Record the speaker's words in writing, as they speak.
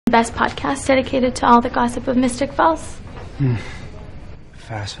Best podcast dedicated to all the gossip of Mystic Falls.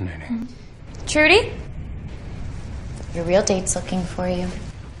 Fascinating. Trudy? Your real date's looking for you.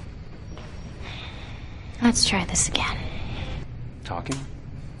 Let's try this again. Talking?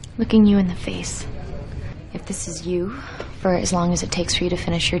 Looking you in the face. If this is you, for as long as it takes for you to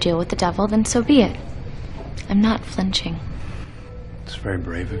finish your deal with the devil, then so be it. I'm not flinching. It's very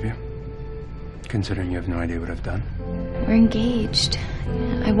brave of you, considering you have no idea what I've done. We're engaged.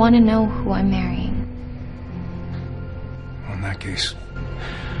 I want to know who I'm marrying. Well, in that case,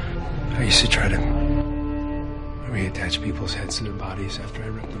 I used to try to reattach people's heads to their bodies after I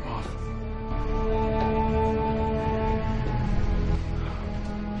ripped them off.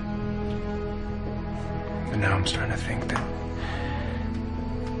 But now I'm starting to think that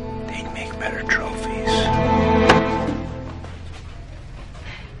they'd make better trophies.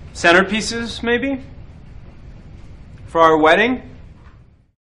 Centerpieces, maybe? For our wedding?